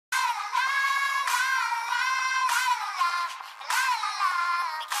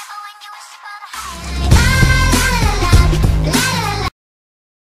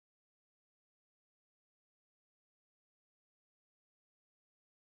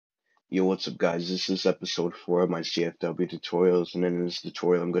Yo, what's up guys? This is episode 4 of my CFW tutorials, and in this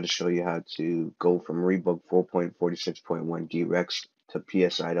tutorial I'm going to show you how to go from Rebug 4.46.1 DEX to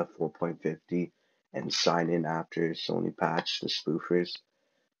ITA 4.50 and sign in after Sony patched the spoofers.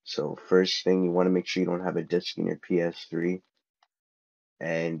 So first thing, you want to make sure you don't have a disk in your PS3,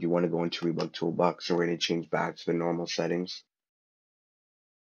 and you want to go into Rebug Toolbox and we're going to change back to the normal settings.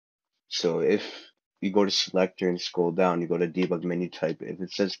 So if you go to selector and scroll down, you go to debug menu type. If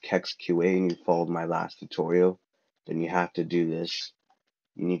it says Kex QA and you followed my last tutorial, then you have to do this.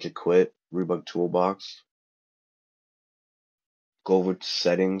 You need to quit Rebug Toolbox, go over to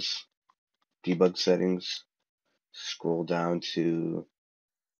settings, debug settings, scroll down to,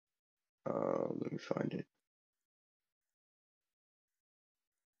 let me find it.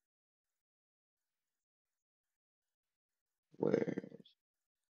 Where?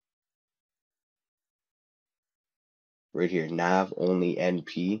 Right here, nav only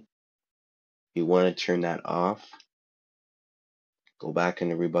NP. You want to turn that off. Go back in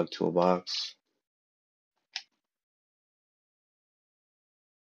the Rebug Toolbox.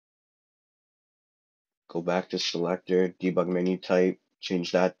 Go back to selector, debug menu type,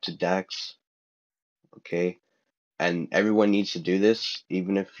 change that to DEX. Okay. And everyone needs to do this.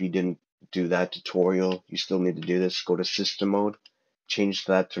 Even if you didn't do that tutorial, you still need to do this. Go to system mode, change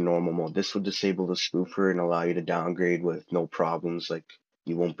that to normal mode. This will disable the spoofer and allow you to downgrade with no problems, like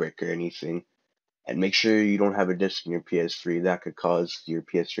you won't break or anything. And make sure you don't have a disk in your PS3. That could cause your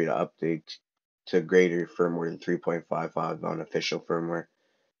PS3 to update to greater firmware than 3.55 on official firmware.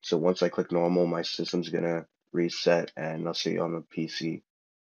 So once I click normal, my system's gonna reset and I'll see you on the PC.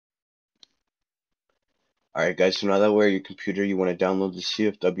 Alright guys, so now that we're at your computer, you want to download the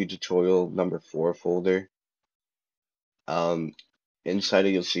CFW tutorial number 4 folder. Inside it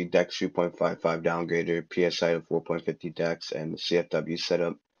you'll see DEX 3.55 downgrader, ITA 4.50 DEX, and the CFW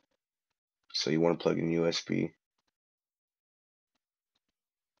setup. So you want to plug in USB.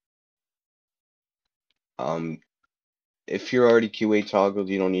 If you're already QA toggled,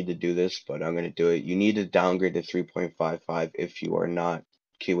 you don't need to do this, but I'm going to do it. You need to downgrade to 3.55 if you are not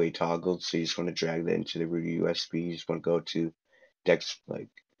QA toggled. So you just want to drag that into the root USB. You just want to go to DEX, like,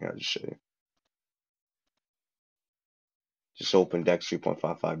 I'll just show you. Just open DEX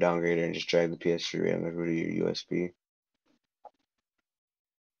 3.55 downgrader and just drag the PS3 on the root of your USB.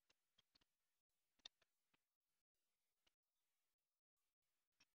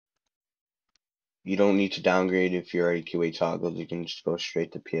 You don't need to downgrade if you're already QA toggled. You can just go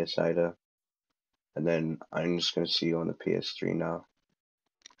straight to ITA. And then I'm just going to see you on the PS3 now.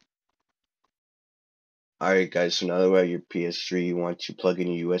 Alright guys, so now that we're at your PS3, you want to plug in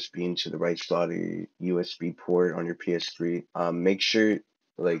your USB into the right slot of your USB port on your PS3. Make sure,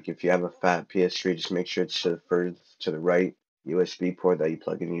 like, if you have a fat PS3, just make sure it's to the furthest to the right USB port that you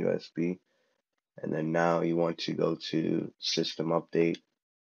plug in USB. And then now you want to go to System Update,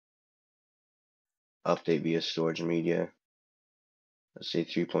 Update via Storage Media. Let's say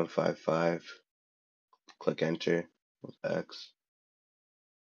 3.55. Click Enter with X.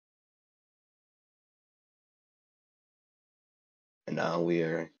 And now we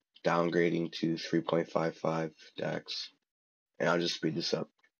are downgrading to 3.55 DEX. And I'll just speed this up.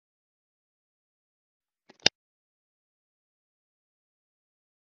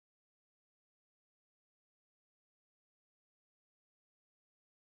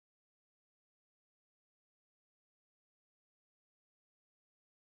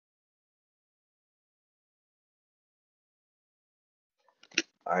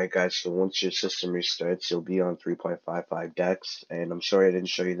 Alright guys, so once your system restarts, you'll be on 3.55 DEX, and I'm sorry I didn't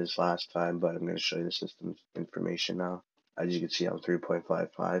show you this last time, but I'm going to show you the system information now. As you can see, I'm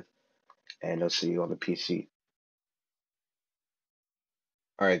 3.55, and I'll see you on the PC.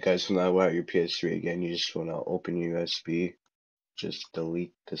 Alright guys, so now we're at your PS3 again. You just want to open your USB, just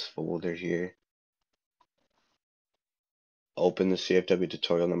delete this folder here. Open the CFW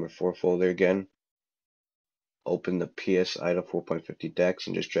tutorial number 4 folder again. Open the ITA 4.50 DEX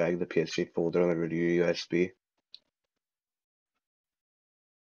and just drag the PS3 folder on the root of your USB.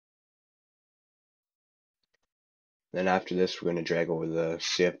 Then after this, we're going to drag over the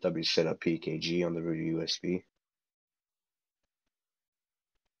CFW Setup PKG on the root of USB.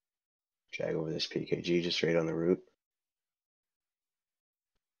 Drag over this PKG just right on the root.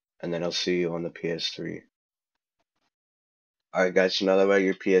 And then I'll see you on the PS3. Alright guys, so now that we're at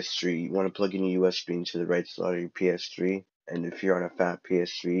your PS3, you want to plug in your USB into the right slot of your PS3. And if you're on a fat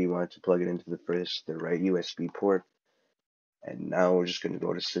PS3, you want to plug it into the right USB port. And now we're just going to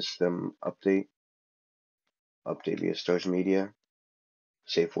go to System Update. Update via Storage Media.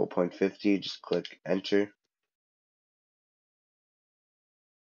 Say 4.50, just click Enter.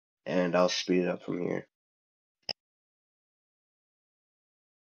 and I'll speed it up from here.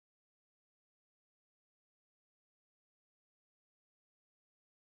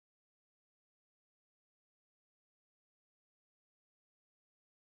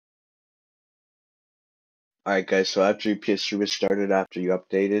 Alright guys, so after your PS3 was started, after you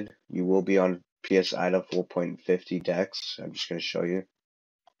updated, you will be on PS ITA 4.50 DEX. I'm just going to show you.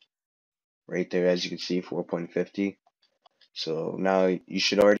 Right there, as you can see, 4.50. So now you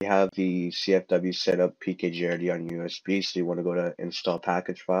should already have the CFW Setup PKG already on USB, so you want to go to Install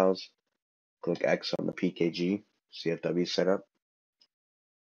Package Files, click X on the PKG, CFW Setup.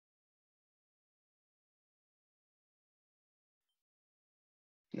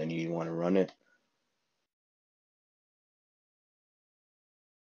 And then you want to run it.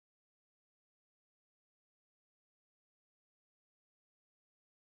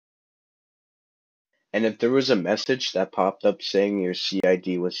 And if there was a message that popped up saying your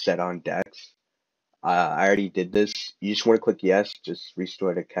CID was set on DEX, I already did this. You just want to click yes, just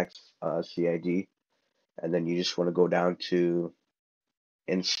restore the CAX CID, and then you just want to go down to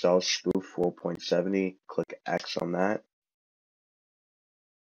install Spoof 4.70, click X on that,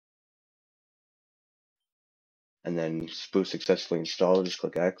 and then Spoof successfully installed, just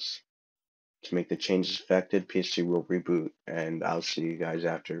click X. To make the changes affected, PS3 will reboot, and I'll see you guys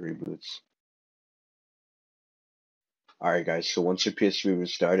after it reboots. Alright guys, so once your PS3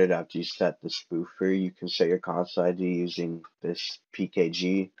 was started, after you set the spoofer, you can set your console ID using this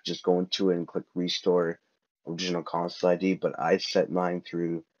PKG. Just go into it and click restore original console ID, but I set mine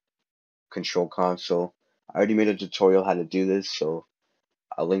through control console. I already made a tutorial how to do this, so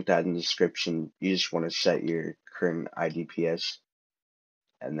I'll link that in the description. You just want to set your current IDPS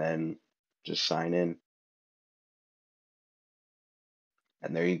and then just sign in.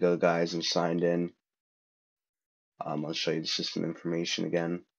 And there you go guys, I'm signed in. I'll show you the system information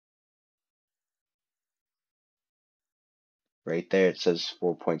again. Right there it says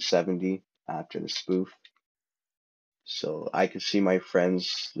 4.70 after the spoof. So I can see my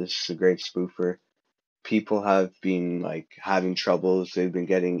friends, this is a great spoofer. People have been like having troubles, they've been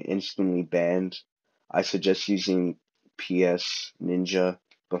getting instantly banned. I suggest using PS Ninja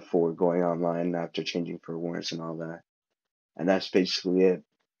before going online after changing firmwares and all that. And that's basically it.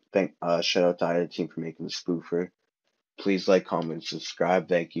 Shout out to ITA team for making the spoofer. Please like, comment, subscribe.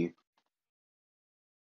 Thank you.